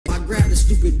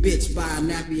stupid bitch by a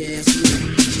nappy ass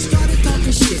nigga. Started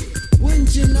talking shit,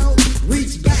 wouldn't you know?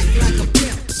 Reached back like a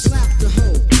pimp, slapped the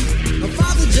hoe. My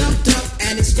father jumped up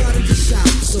and he started to shout,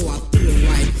 so I threw a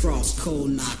right cross, cold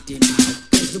knocked him out.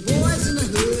 Cause the boys in the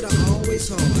hood are always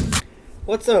hard.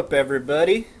 What's up,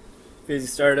 everybody? Fizzy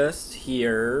Stardust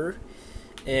here,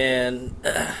 and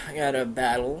I got a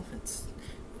battle. It's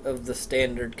of the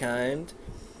standard kind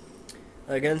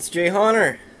against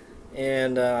jhonner,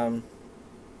 and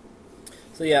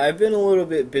so yeah, I've been a little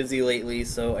bit busy lately,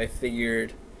 so I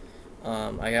figured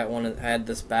I had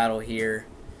this battle here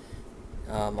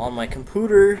on my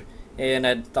computer, and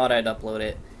I thought I'd upload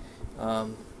it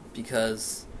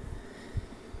because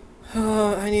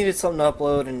I needed something to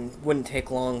upload and wouldn't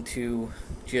take long to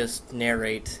just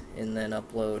narrate and then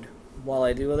upload while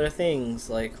I do other things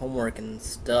like homework and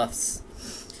stuffs.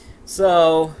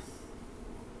 So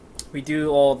we do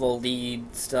all the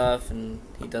lead stuff and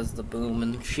he does the boom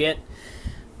and shit.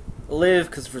 Live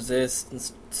because resist and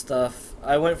stuff.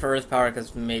 I went for earth power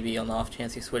because maybe on the off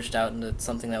chance he switched out into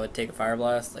something that would take a fire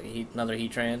blast, like another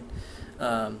heat train.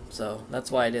 So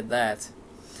that's why I did that.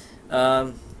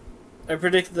 I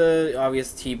predict the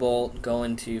obvious T-Bolt, go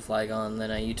into Flygon,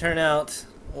 then I U-turn out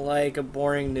like a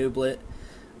boring nooblet.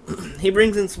 He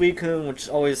brings in Suicune, which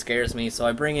always scares me, so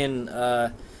I bring in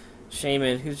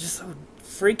Shaman, who's just so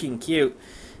freaking cute,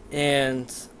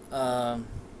 and I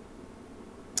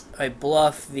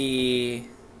bluff the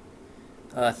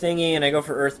thingy, and I go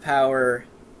for Earth Power,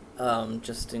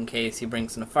 just in case he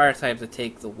brings in a Fire type to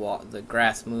take the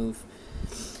grass move.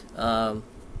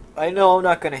 I know I'm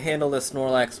not going to handle this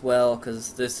Snorlax well,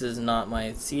 because this is not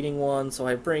my seeding one, so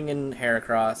I bring in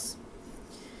Heracross.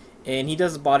 And he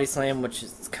does a Body Slam, which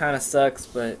kind of sucks,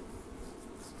 but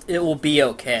it will be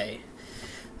okay.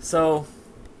 So,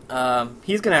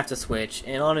 he's going to have to switch,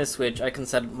 and on his switch, I can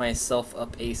set myself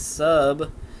up a sub.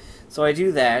 So I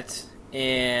do that,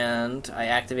 and I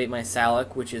activate my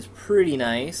Salak, which is pretty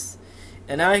nice.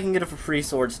 And now I can get a free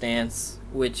Swords Dance,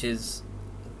 which is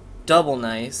double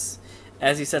nice,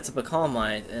 as he sets up a Calm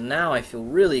Mind, and now I feel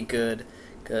really good,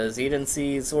 because he didn't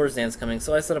see Swords Dance coming,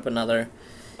 so I set up another,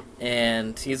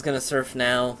 and he's going to Surf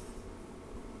now,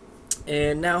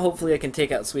 and now hopefully I can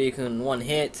take out Suicune in one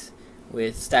hit,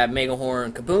 with Stab Mega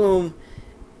Horn, Kaboom,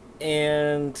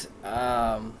 and,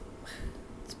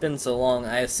 it's been so long,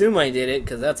 I assume I did it,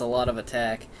 because that's a lot of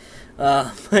attack.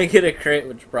 I get a crit,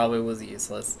 which probably was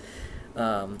useless.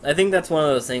 I think that's one of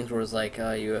those things where it's like,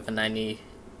 you have a 90...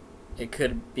 It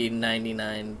could be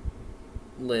 99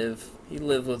 live. He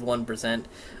lived with 1%.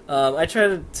 I try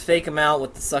to fake him out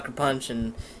with the Sucker Punch,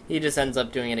 and he just ends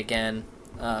up doing it again.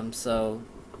 So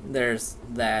there's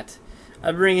that.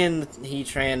 I bring in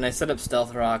Heatran, and I set up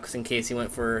Stealth Rocks in case he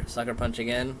went for Sucker Punch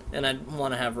again, and I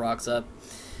want to have Rocks up.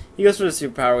 He goes for the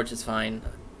Superpower, which is fine,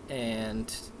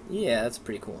 and yeah, that's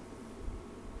pretty cool.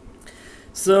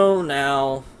 So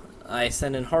now I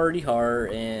send in Hardy Har,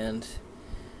 and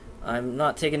I'm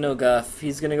not taking no guff.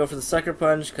 He's gonna go for the Sucker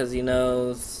Punch because he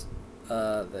knows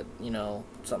that, you know,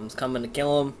 something's coming to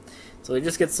kill him. So he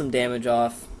just gets some damage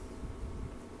off.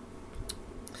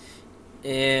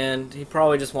 And he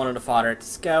probably just wanted to fodder it to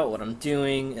scout what I'm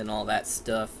doing and all that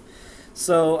stuff.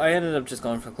 So I ended up just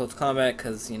going for close combat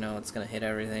because, you know, it's gonna hit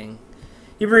everything.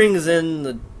 He brings in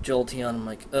the Jolteon. I'm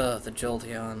like, ugh, the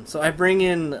Jolteon. So I bring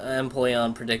in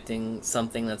Empoleon predicting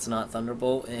something that's not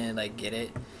Thunderbolt, and I get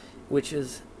it, which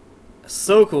is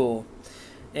so cool.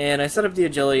 And I set up the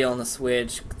agility on the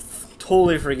Switch,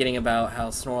 totally forgetting about how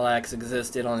Snorlax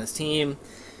existed on his team.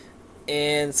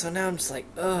 And so now I'm just like,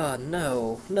 oh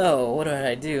no, what did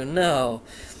I do? No.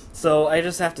 So I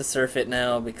just have to surf it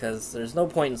now because there's no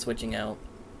point in switching out.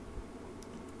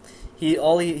 He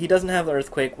doesn't have the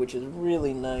Earthquake, which is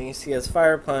really nice. He has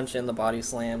Fire Punch and the Body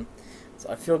Slam, so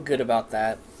I feel good about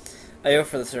that. I go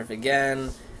for the surf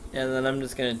again, and then I'm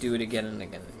just gonna do it again and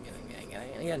again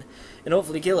and again, and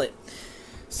hopefully kill it.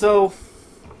 So,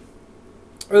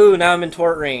 ooh, now I'm in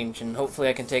Tort range, and hopefully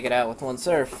I can take it out with one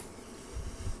surf.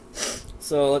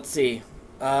 So, let's see.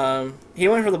 He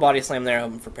went for the Body Slam there,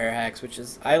 hoping for Pair Hacks, which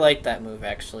is, I like that move,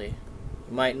 actually.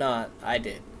 You might not. I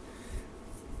did.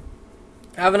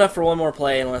 I have enough for one more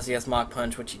play, unless he has Mach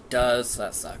Punch, which he does, so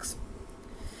that sucks.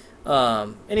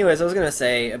 Anyways, I was gonna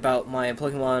say about my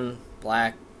Pokemon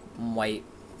Black and White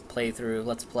playthrough,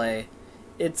 Let's Play.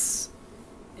 It's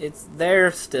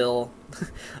there still.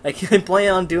 I can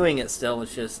plan on doing it still.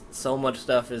 It's just so much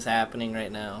stuff is happening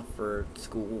right now for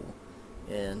school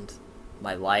and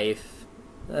my life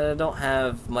that I don't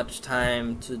have much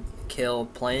time to kill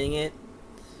playing it.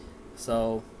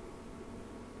 So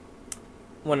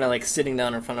when I like sitting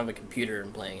down in front of a computer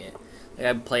and playing it.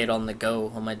 I play it on the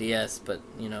go on my DS, but,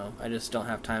 you know, I just don't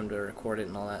have time to record it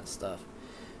and all that stuff.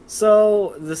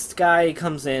 So, this guy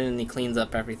comes in and he cleans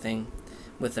up everything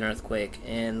with an earthquake,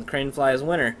 and Cranefly is a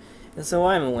winner, and so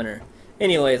I'm a winner.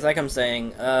 Anyways, like I'm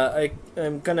saying,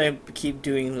 I'm gonna keep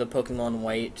doing the Pokemon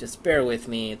White. Just bear with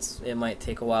me. It might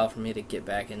take a while for me to get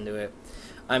back into it.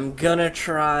 I'm gonna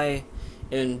try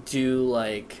and do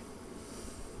like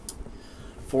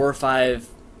 4 or 5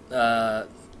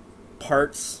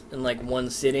 parts in like one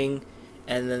sitting,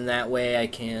 and then that way I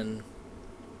can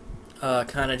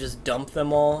kind of just dump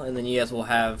them all, and then you guys will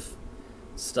have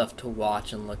stuff to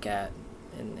watch and look at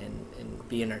and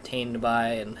be entertained by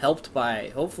and helped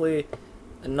by, hopefully.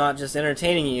 And not just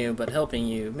entertaining you, but helping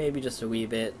you, maybe just a wee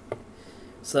bit.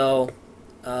 So,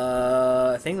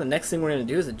 I think the next thing we're going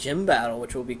to do is a gym battle,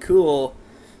 which will be cool.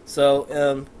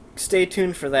 So, stay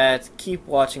tuned for that. Keep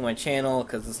watching my channel,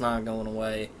 because it's not going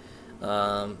away.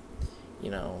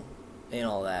 You know, and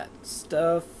all that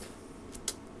stuff.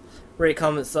 Rate,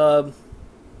 comment, sub.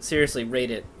 Seriously,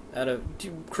 rate it.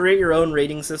 Create your own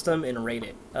rating system and rate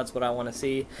it. That's what I want to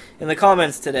see in the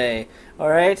comments today.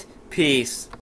 Alright? Peace.